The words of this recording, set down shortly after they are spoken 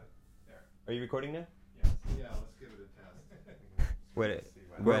Are you recording now? Yes. Yeah, let's give it a test.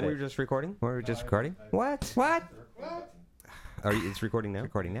 Were we just recording? Were we just recording? What? What? It's recording now?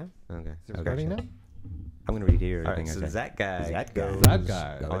 Recording now? Okay. Is it recording now? I'm going to read here. All right, everything so I say. that guy That guy. goes That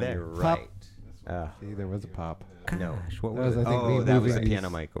guy over on there. your Right. See, there was a pop. No. What That was, was I think, it? me Oh, that was a moving piano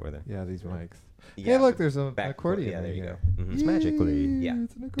these- mic over there. Yeah, these mics. Yeah, Hey, look, there's an back- accordion. yeah, there you right go. here. Mhm. Magically. Yeah.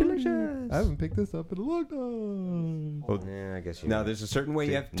 It's an accordion. Delicious. I haven't picked this up in a long time. Well, yeah, I guess you. No, there's a certain way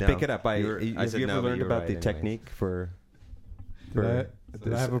you have to No. pick it up. I Have said you no, ever but learned you're about right the anyways. technique for?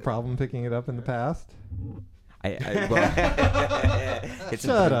 Did I have a problem picking it up in the past? It's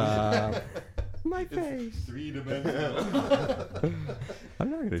Shut up. My face. 3-dimensional. I'm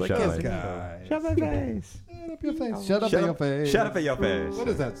not going to Like shut this my guy. Shut my face. Shut up your face. Shut up your face. Shut up in your face. What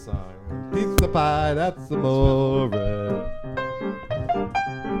is that song? Pizza pie, that's amore.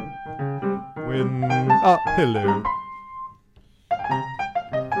 When hello.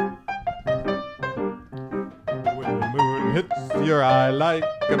 When the moon hits your eye like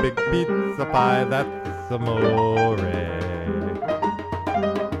a big pizza pie, that's amore.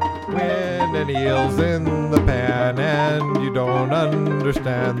 When an eel's in the pan and you don't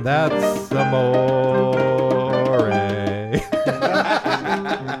understand, that's amore.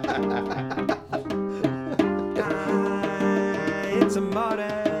 It's a motto.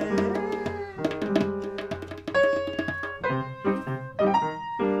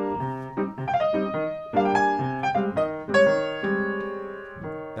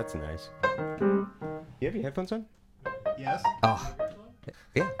 That's nice. You have your headphones on? Yes. Oh,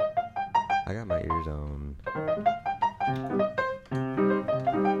 yeah. I got my ears on.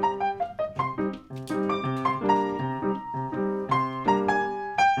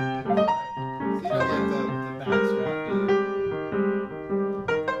 So you don't get the backstrap, do you?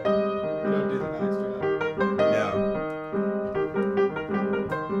 You don't do the backstrap. No.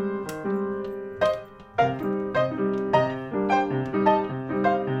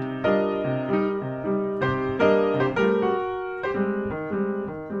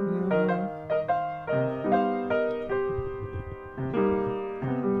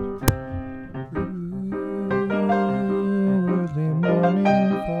 Early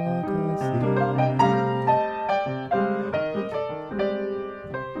morning fog I see.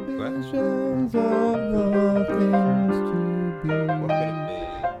 What? Visions of the things to be. What could it be?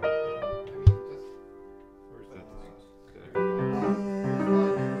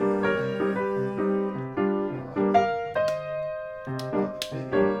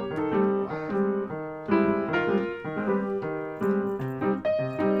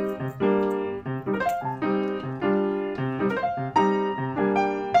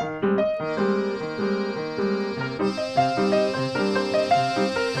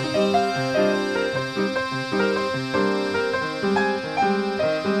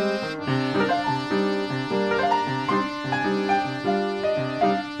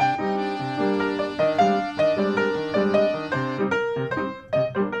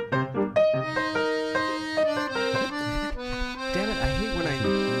 Damn it! I hate when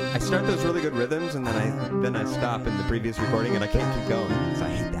I start those really good rhythms and then I stop in the previous recording and I can't keep going. So I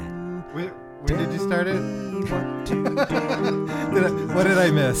hate that. When did you start it? What to do? What did I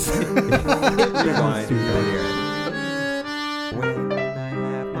miss? Rewind. You'll hear it. When I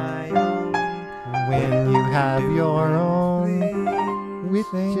have my own, When you have your own, which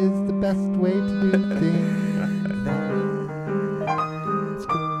is the best way to do things? that's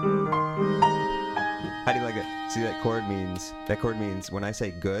good. How do you like it? See, that chord means when I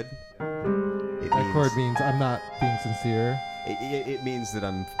say good, it That means, chord means I'm not being sincere. it means that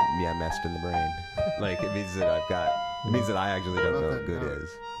I'm messed in the brain. Like it means that it means that I actually don't know what good is.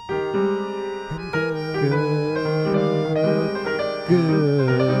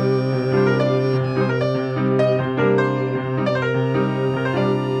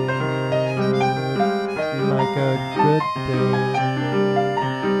 Like a good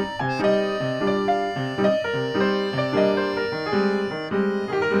thing.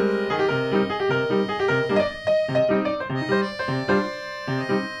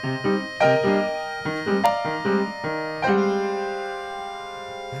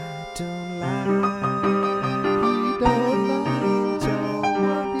 I don't like Don't lie. tell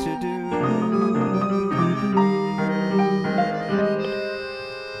what to do.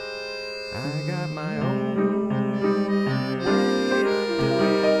 I got my own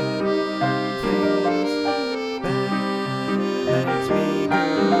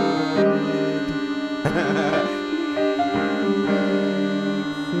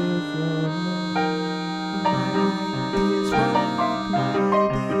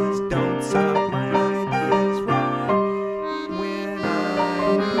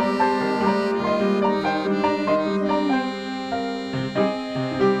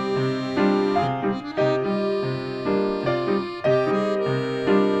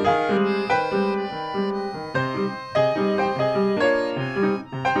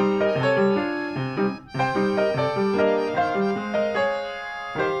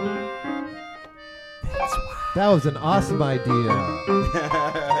That was an awesome idea. That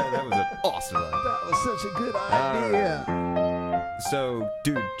was an awesome one. That was such a good idea. So,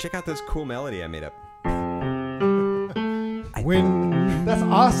 dude, check out this cool melody I made up. That's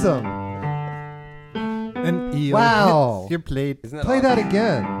awesome. An eel Wow. hits your plate. Isn't that Play awesome? that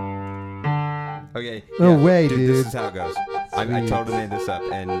again. Okay. No way, dude. dude. This is how it goes. I Sweet. totally made this up,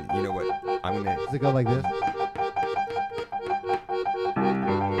 and you know what? I'm gonna. Does it go like this?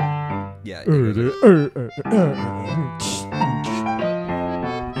 Yeah. It goes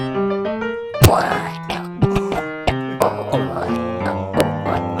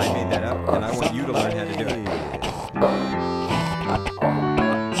I made that up, and I want you to learn how to do it.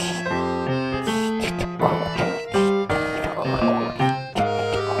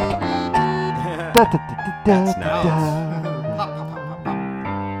 That's nice.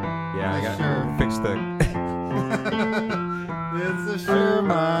 Yeah, I got to fix the. It's a sure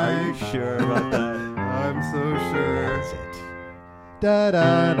Are you Mike. sure about that? I'm so sure. That's it. Da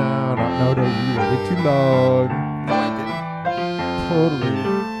da no no no no you waited too long. No, I didn't. Totally.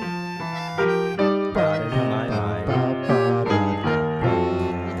 Got it in my mind.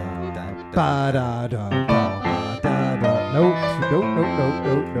 Ba-da-da, ba-da-da. No, no, no,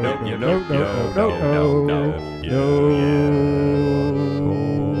 no, no, no, no, no, no, no,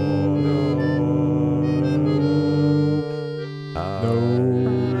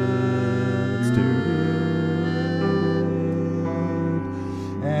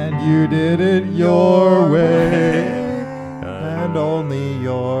 And you did it your way, and only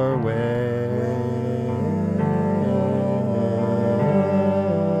your way.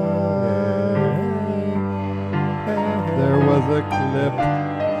 There was a clip,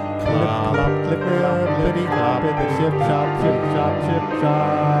 clop, clip, clop, clippity, clop, in the chip shop, chip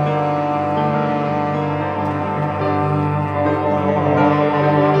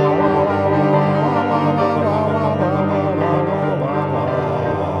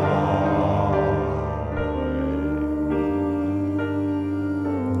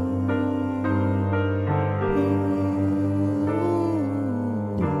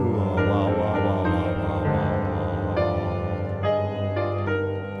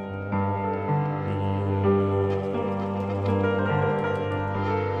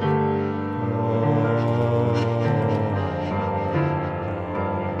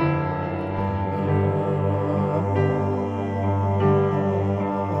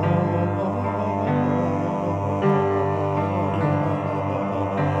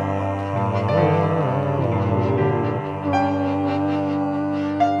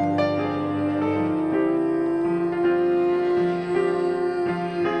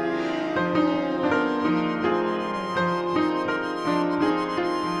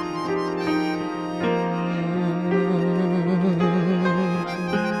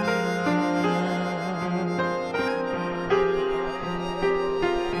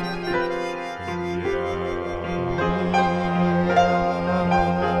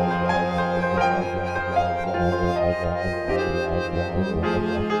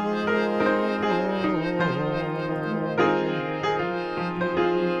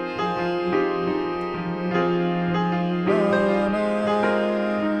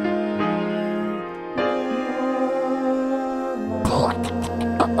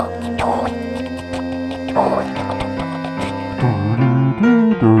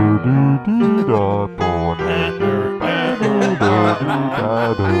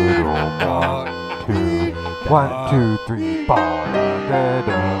One, two, three, four.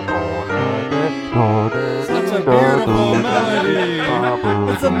 Such a beautiful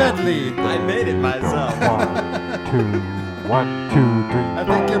melody. It's a medley. I made it myself. 1, 2, 3. I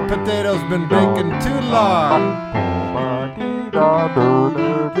think your potato's been baking too long.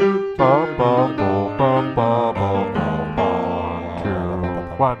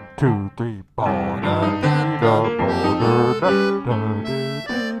 1, 2, 3,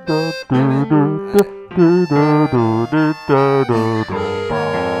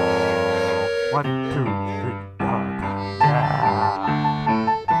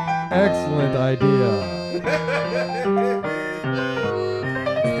 Excellent idea.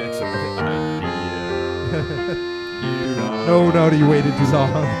 No, you waited too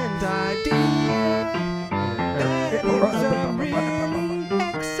long.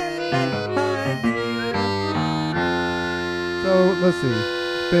 So let's see.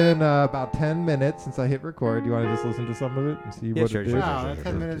 It's been about 10 minutes since I hit record. Do you want to just listen to some of it and see Yeah, what sure, it is? sure, Wow, sure, that sure,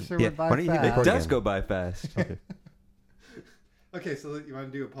 10 minutes sure Yeah, went by why don't you hit fast. record? It does go by fast. Okay. Okay, so you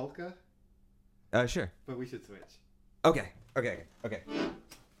want to do a polka? Sure. But we should switch. Okay.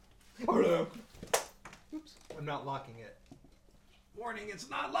 Oops, I'm not locking it. Warning, it's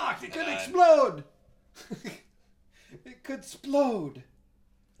not locked. It could explode. It could explode.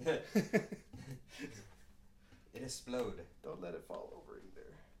 It explode. Don't let it fall over either.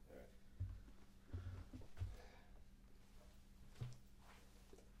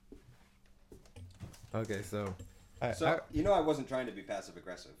 Okay, so I wasn't trying to be passive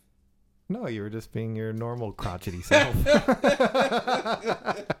aggressive. no, you were just being your normal crotchety self.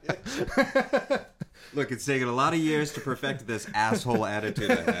 Look, it's taken a lot of years to perfect this asshole attitude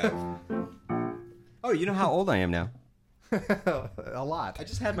I have. Oh, you know how old I am now? A lot. I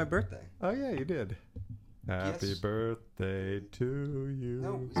just had my birthday. Oh yeah, you did. Happy Yes. birthday to you.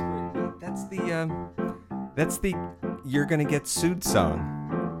 No, that's the You're Gonna Get Sued song.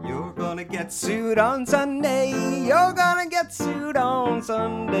 You're gonna get sued on Sunday. You're gonna get sued on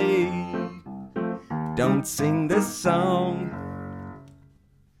Sunday. Don't sing this song.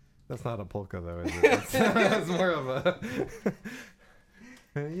 That's not a polka though, is it? It's more of a.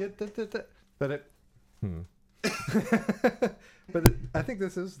 But it. But I think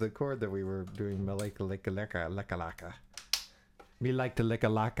this is the chord that we were doing. Malika lika leka leka laka. Me like to lick a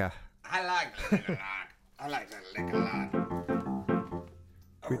laka. I like to lick a lot. I like to lick a lot.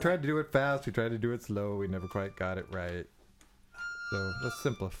 We tried to do it fast. We tried to do it slow. We never quite got it right. So let's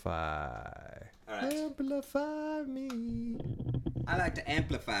simplify. All right. Amplify me. I like to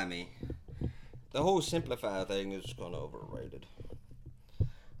amplify me. The whole simplify thing is kind of overrated.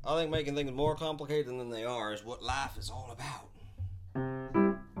 I think making things more complicated than they are is what life is all about.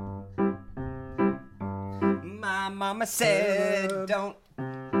 My mama said, don't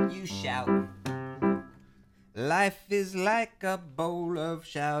you shout. Life is like a bowl of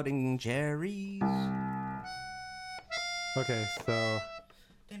shouting cherries. Okay, so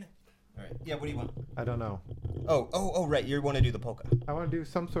Damn it. All right. Yeah, what do you want? I don't know. Oh, right. You want to do the polka. I want to do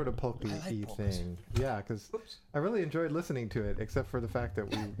some sort of polka-y I like polkas. thing. Yeah, because I really enjoyed listening to it, except for the fact that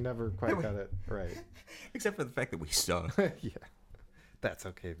we never quite got it right. Except for the fact that we sung. Yeah, that's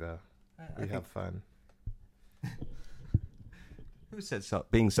okay though. We have fun. Who said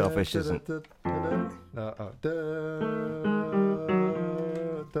being selfish isn't?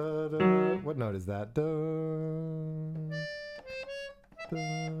 What note is that?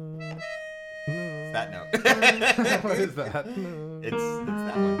 It's that note. What is that? It's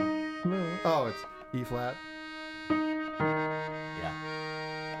that one. Oh, it's E flat. Yeah.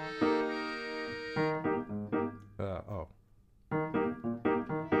 Oh.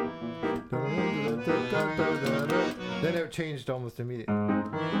 Then it changed almost immediately.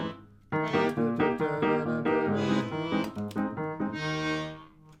 I'll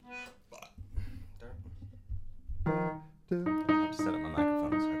set up my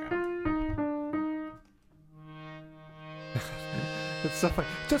microphones. Okay. It's so funny.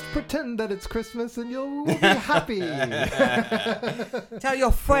 Just pretend that it's Christmas and you'll be happy. Tell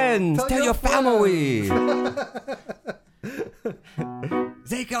your friends. Tell your family.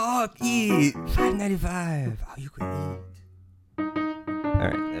 They can all eat. $5.95. Oh, you can eat. All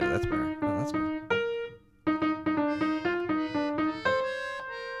right, yeah, that's better. Oh, that's good.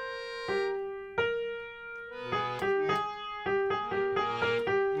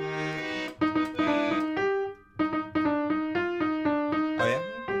 Oh yeah.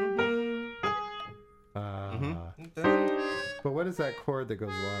 But what is that chord that goes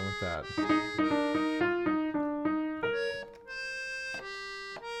along with that?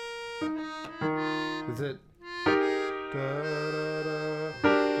 Is it?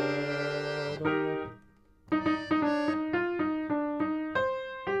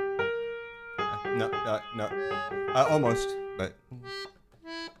 No. Almost, but.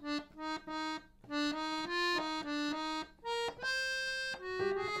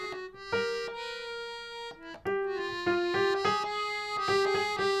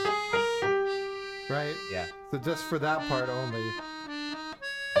 Right? Yeah. So just for that part only.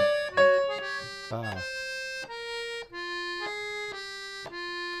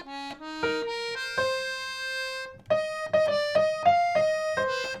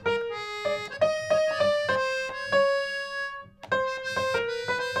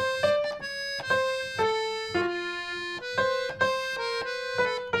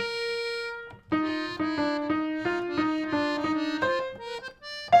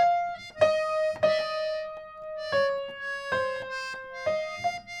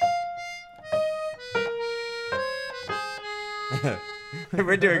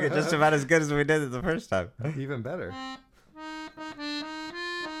 We're doing it just about as good as we did it the first time. Even better.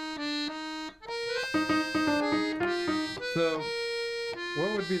 So,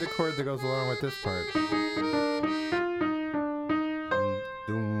 what would be the chord that goes along with this part?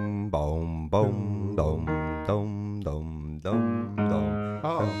 Doom, boom, boom, dum, dum, dum, dum, dum.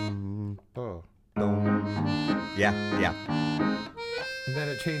 Oh. Dum, Oh. dum. Yeah, yeah. And then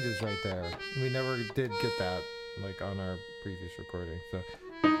it changes right there. We never did get that like on our previous recording. So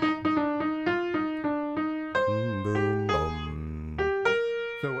Boom, boom.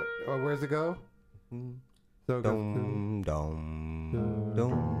 so where's it go? So it goes Dum, dum,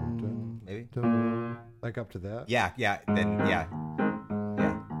 dum. Maybe? like up to that. Yeah, yeah, then, yeah.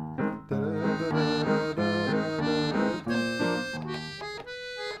 Yeah.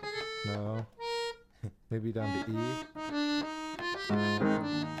 No. Maybe down to E.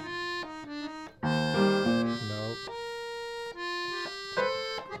 Nope.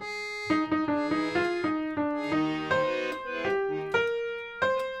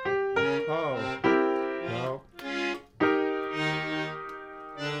 Oh. Nope.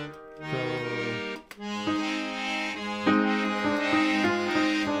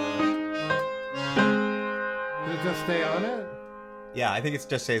 Did it just stay on it? Yeah, I think it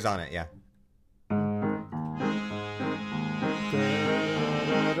just stays on it, yeah.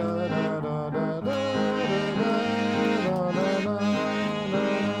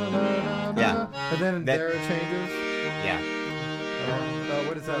 Yeah. And then That- there it changes. Yeah.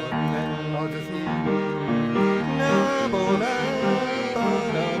 What is that one? Oh, just E.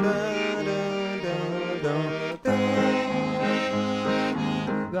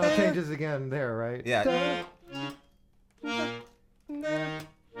 No, it changes again there, right? Yeah.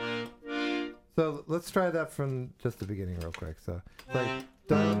 So let's try that from just the beginning real quick. So it's like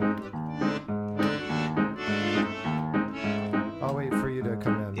dun. I'll wait for you to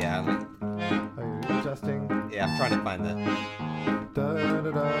come in. Yeah, Are you adjusting? yeah, I'm trying to find that.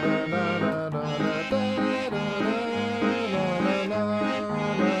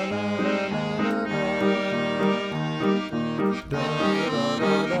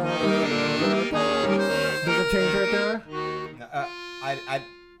 Does it change right there?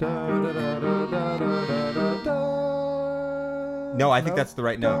 No, I think that's the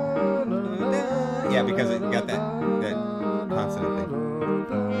right note. Yeah, because it got that consonant thing.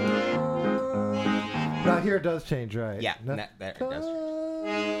 Now here it does change, right? Yeah, No- there it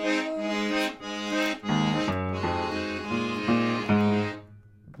does.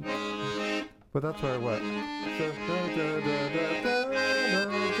 But that's where what?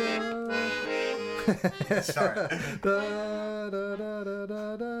 Sorry.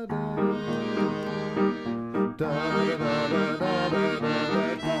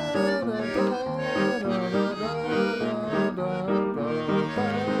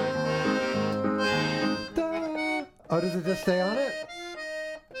 Oh, does it just stay on it?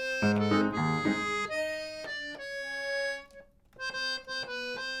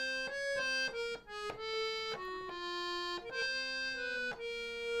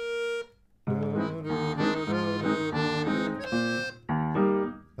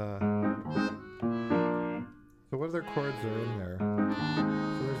 So what other chords are in there?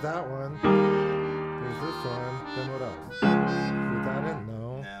 So there's that one. There's this one. Then what else? Is that it?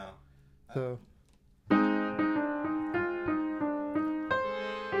 No. No. So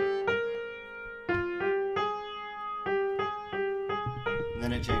And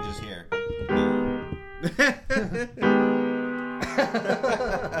then it changes here.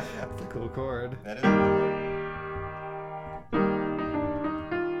 that's a cool chord. That is.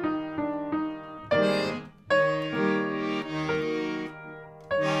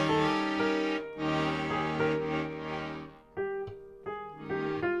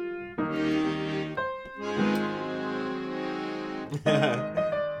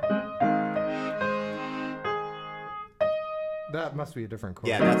 That must be a different chord.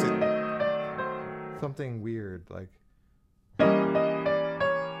 Yeah, that's it. Something weird, like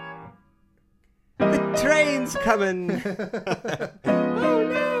The train's coming. Oh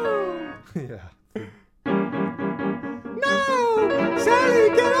no! yeah. No! Sally,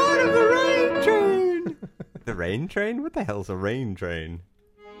 get out of the rain train! The rain train? What the hell's a rain train?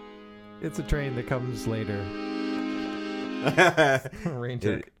 It's a train that comes later. Rain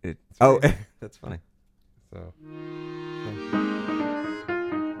check. Oh, that's funny. So.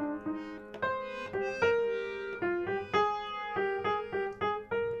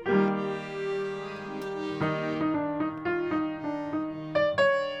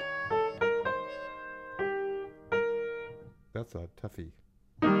 That's a toughie.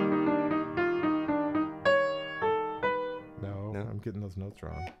 No, I'm getting those notes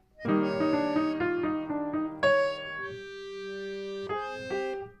wrong.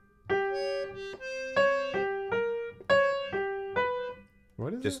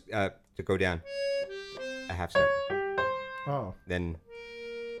 What is Just it? to go down a half step. Oh. Then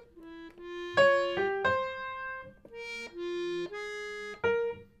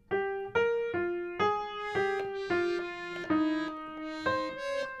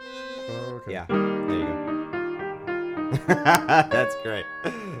That's great. I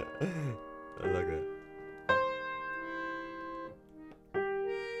like that.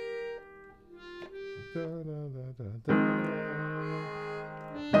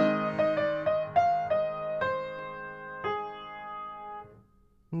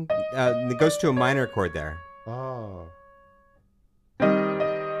 It goes to a minor chord there. Oh.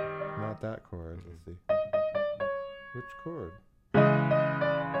 Not that chord. Let's see. Which chord?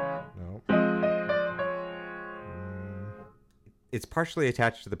 No. It's partially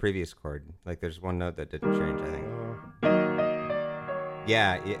attached to the previous chord. Like there's one note that didn't change, I think.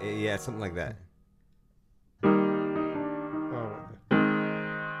 Yeah, something like that. Oh,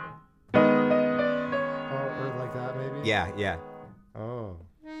 or like that maybe? Yeah. Oh.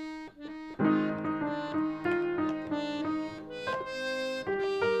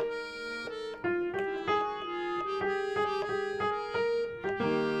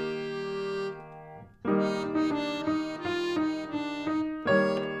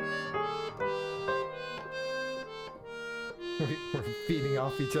 We're feeding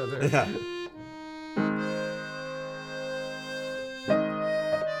off each other. Yeah.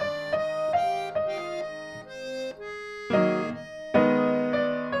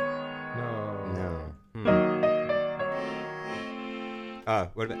 No.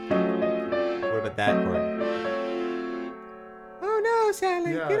 What about that chord? Oh no,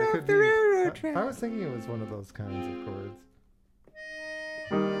 Sally, Yeah, get it off could the be. railroad track. I was thinking it was one of those kinds of chords.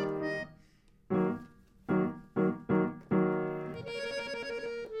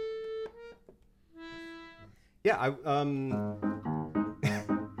 Yeah,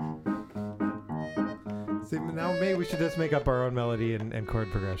 See, now maybe we should just make up our own melody and chord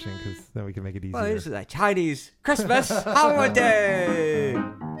progression, because then we can make it easier. well, this is a Chinese Christmas holiday.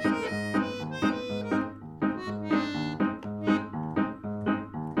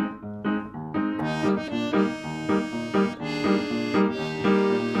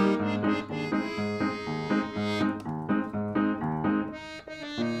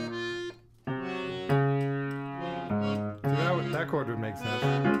 That chord would make sense.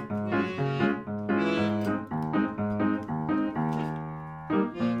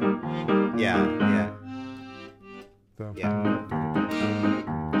 Yeah. So. Yeah.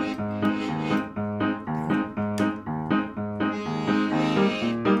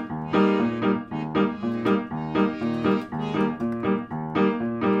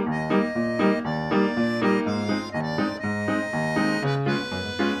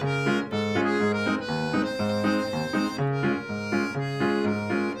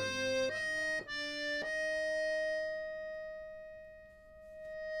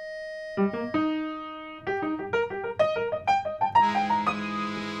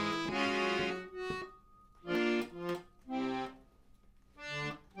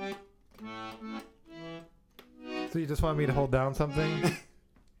 So you just want me to hold down something?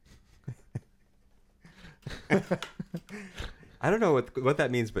 I don't know what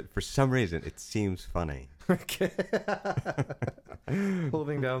that means, but for some reason it seems funny. Okay.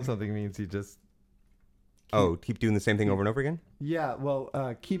 Holding down something means you just... Keep doing the same thing over and over again? Yeah, well,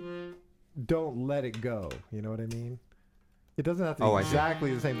 don't let it go. You know what I mean? It doesn't have to be I see.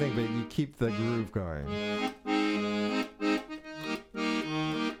 exactly the same thing, but you keep the groove going.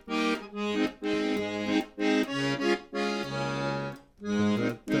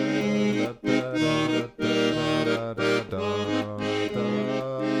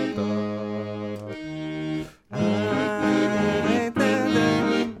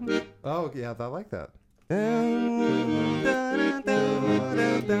 Oh, yeah, I like that.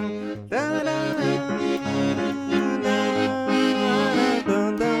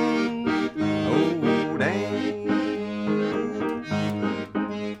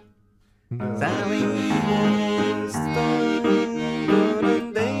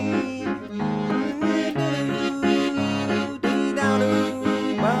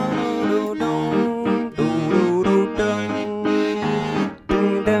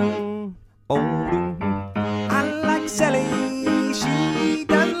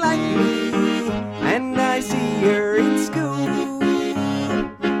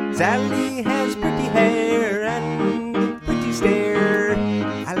 Sally has pretty hair and a pretty stare.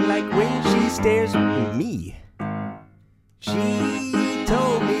 I like when she stares at me. She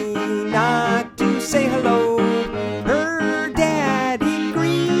told me not to say hello. Her daddy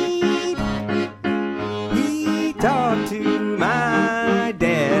agreed. He talked to my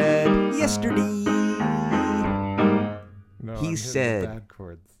dad yesterday. No, He I'm hitting the said- bad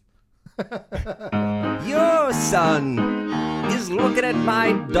chords. Your son is looking at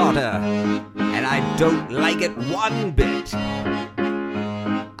my daughter, and I don't like it one bit.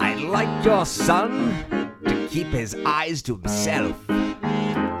 I'd like your son to keep his eyes to himself.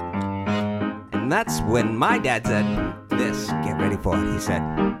 And that's when my dad said this. Get ready for it. He said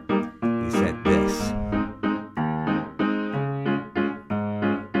this.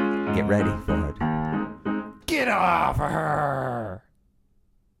 Get ready for it. Get off her!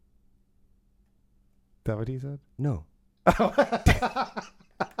 Is that what he said? No.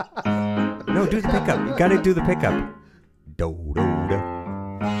 No, do the pickup. You gotta do the pickup. Do do do.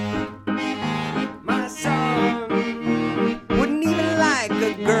 My son wouldn't even like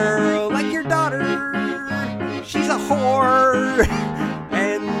a girl like your daughter. She's a whore,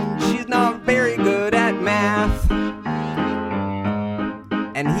 and she's not very good at math.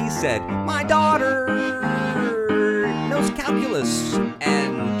 And he said, my daughter knows calculus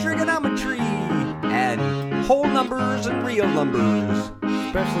and trigonometry and whole numbers and real numbers.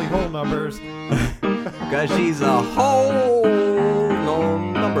 Especially whole numbers. Cause she's a whole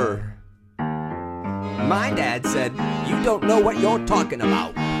number. My dad said, you don't know what you're talking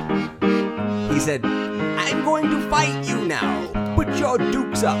about. He said, I'm going to fight you now. Put your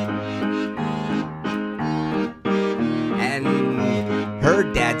dukes up. And her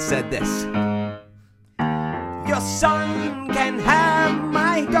dad said this. Your son can have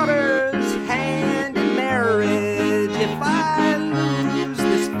my daughter's hand in marriage if I lose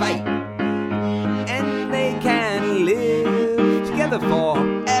this fight. And they can live together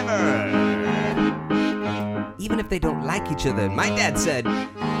forever. Even if they don't like each other. My dad said,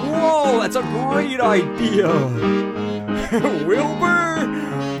 whoa, that's a great idea. Wilbur,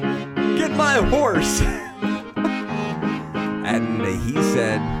 get my horse. And he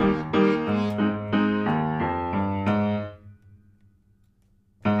said,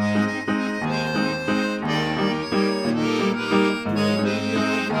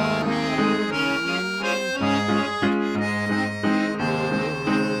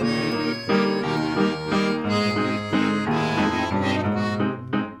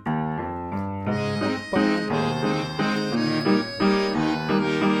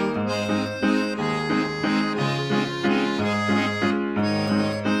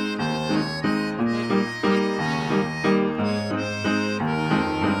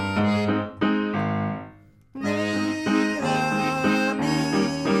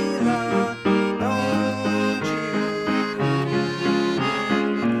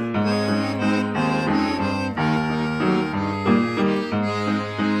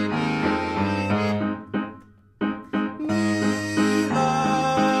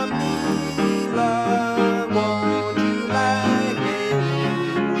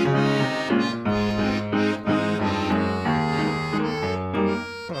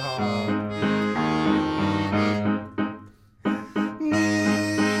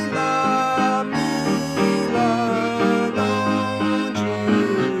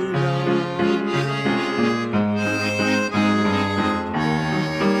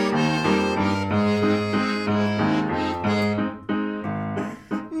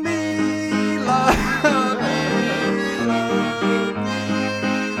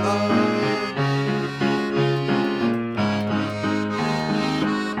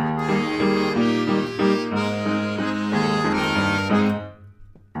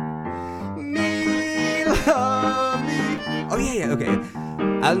 okay.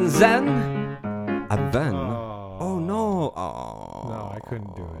 And then, oh no. Oh. No, I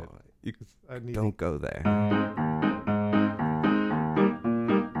couldn't do it. Don't go there.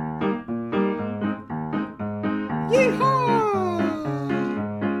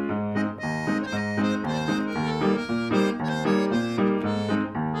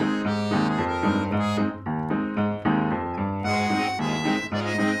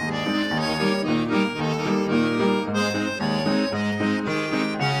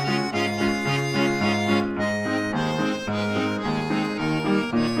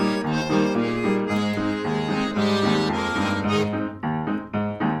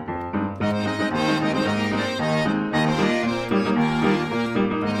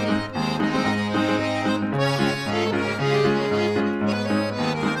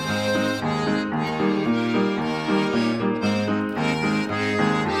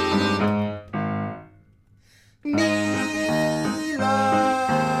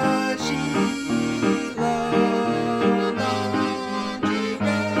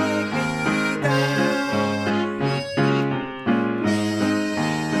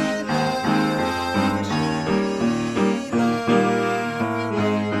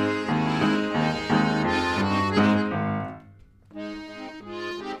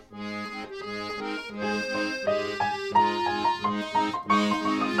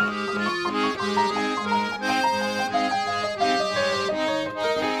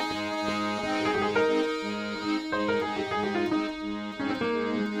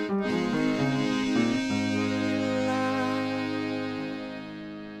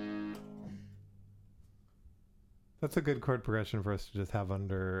 That's a good chord progression for us to just have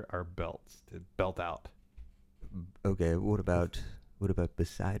under our belts to belt out. Okay, what about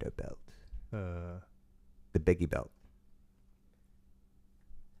beside our belt? The Biggie belt.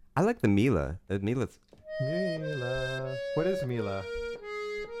 I like the Mila. The Mila's. Mila. What is Mila?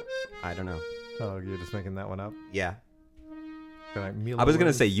 I don't know. Oh, you're just making that one up? Yeah. Mila I was gonna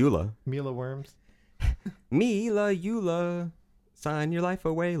worms? say Eula. Mila worms. Mila, Eula, sign your life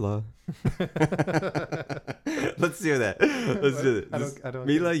away, la. Let's do that. Let's do it. I don't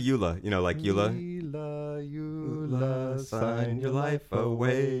Mila, Eula. You know, like Eula. Mila, Eula, sign your life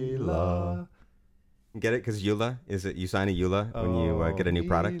away, la. Get it? Because Eula is it? You sign a Eula when you get a new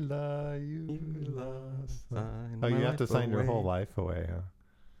product. Mila, Eula, sign oh, you my have to life sign your away. whole life away, huh?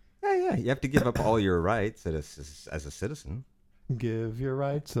 Yeah. You have to give up all your rights as a citizen. Give your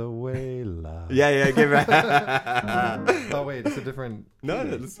rights away, la. Yeah. Give it. Oh wait, it's a different. No, key.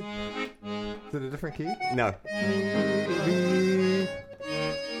 no. Is it a different key? No.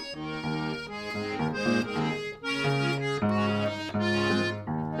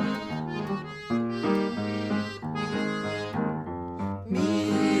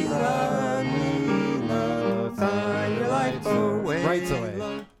 Sign your life away. Rights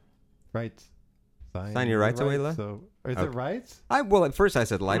away. Rights. Sign your rights away, la? So, is Oh. it rights? Well, at first I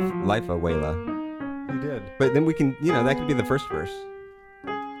said life away, la. You did. But then we can, that could be the first verse.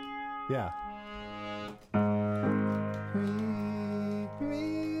 Yeah.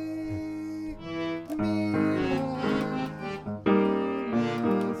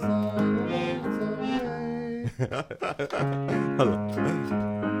 Hold on.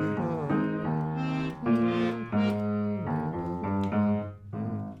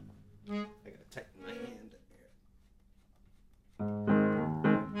 I gotta tighten my hand.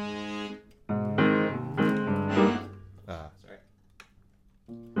 Sorry.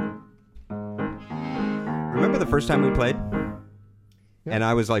 Remember the first time we played? Yeah. And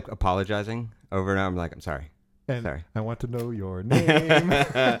I was like apologizing over and over. I'm like, I'm sorry. And Sorry. I want to know your name.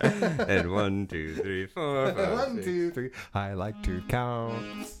 And 1, 2, 3, 4, 5, 1, 6. 2, 3. I like to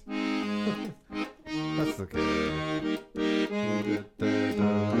count. That's okay.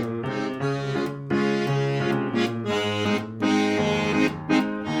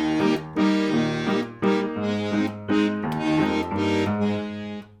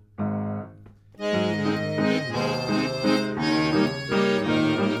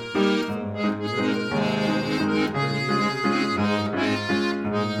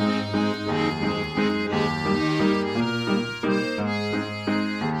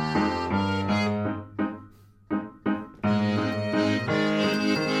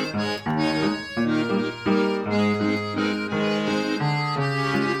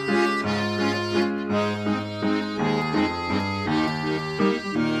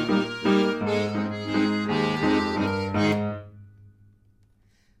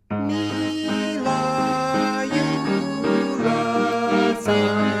 Mila, Eula,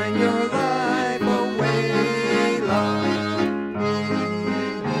 sign your life away, la.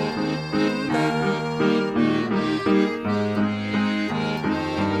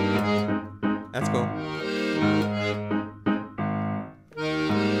 That's cool.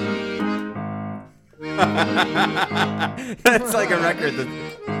 That's like a record that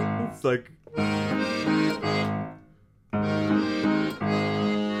it's like.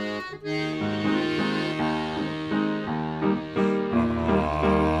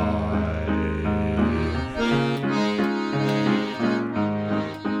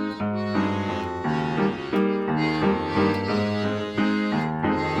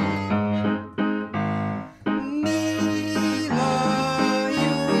 Mila,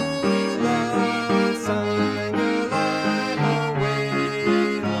 Eula, sign your life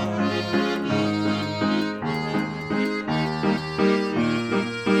away, la.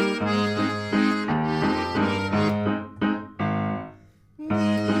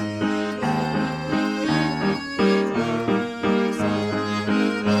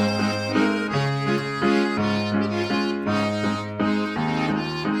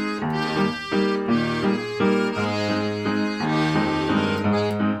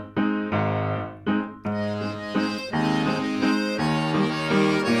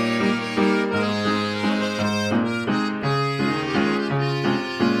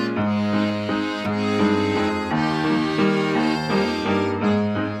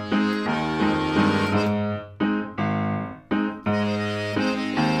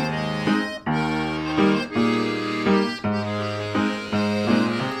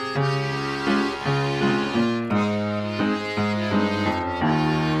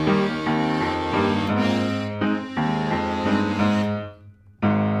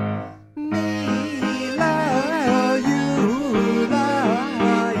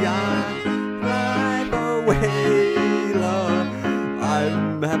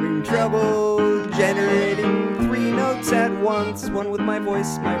 I'm having trouble generating 3 notes at once. One with my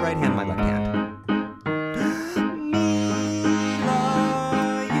voice, my right hand, my left hand.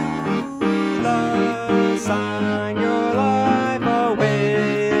 Mila, sign your life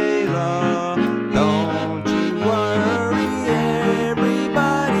away, la. Don't you worry,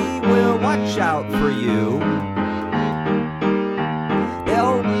 everybody will watch out for you.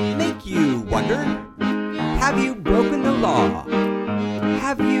 They'll make you wonder, have you broken the law?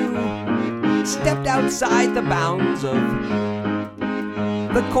 Have you stepped outside the bounds of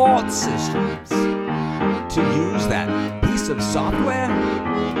the court systems to use that piece of software?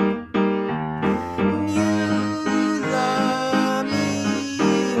 Mila,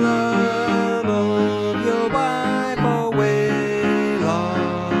 Mila, move your wife away, la,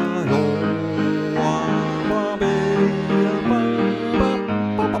 lo, wa, wa, be, ba, ba,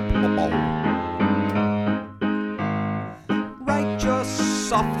 ba, ba, ba. Write your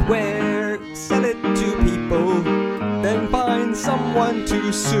software, sell it to people, then find someone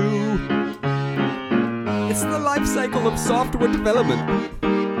to sue. It's the life cycle of software development.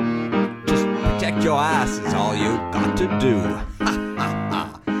 Just protect your ass is all you got to do. Ha ha ha.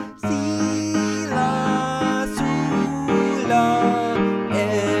 Sila, Sula,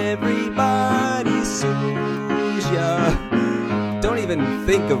 everybody sues ya. Don't even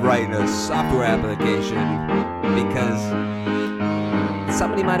think of writing a software application because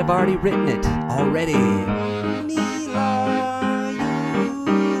somebody might have already written it already. Mila,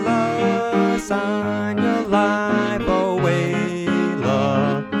 Eula, sign your life away,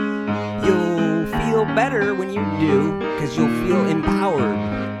 la. You'll feel better when you do, because you'll feel empowered,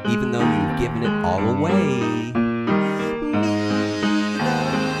 even though you've given it all away.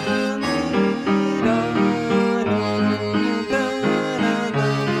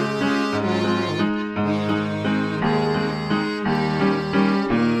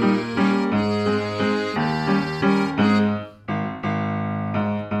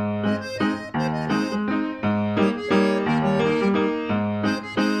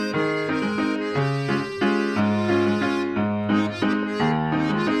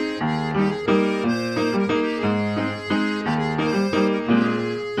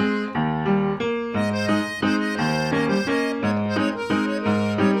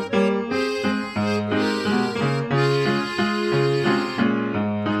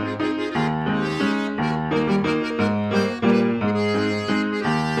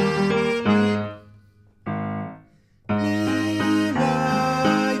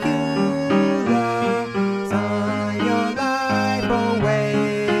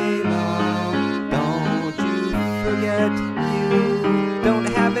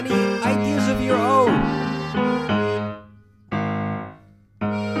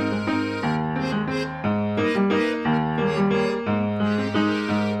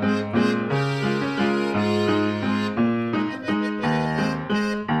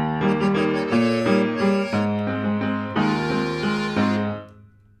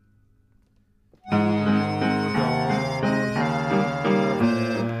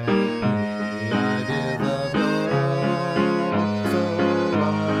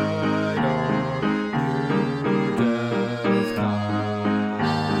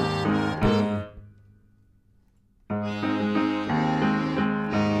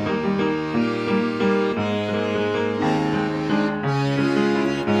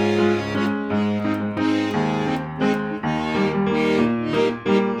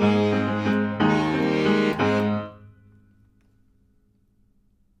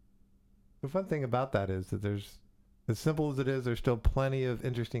 The fun thing about that is that there's, as simple as it is, there's still plenty of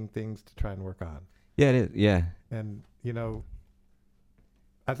interesting things to try and work on. Yeah, it is. Yeah. And, you know,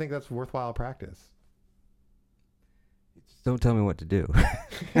 I think that's worthwhile practice. Just don't tell me what to do.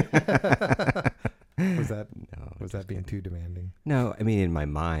 Was that No, was that being too demanding? No, I mean in my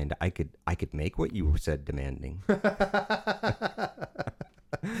mind, I could make what you said demanding, but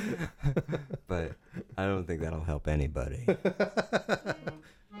I don't think that'll help anybody.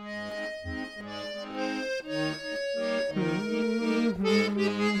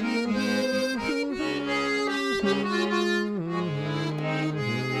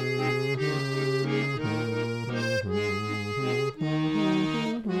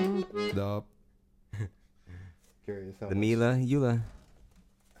 Nope. Curious. The Mila, Eula.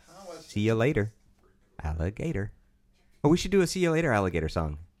 See you later, alligator. Oh, we should do a see you later, alligator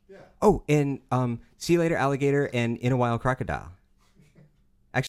song. Yeah. Oh, and see you later, alligator, and in a while, crocodile.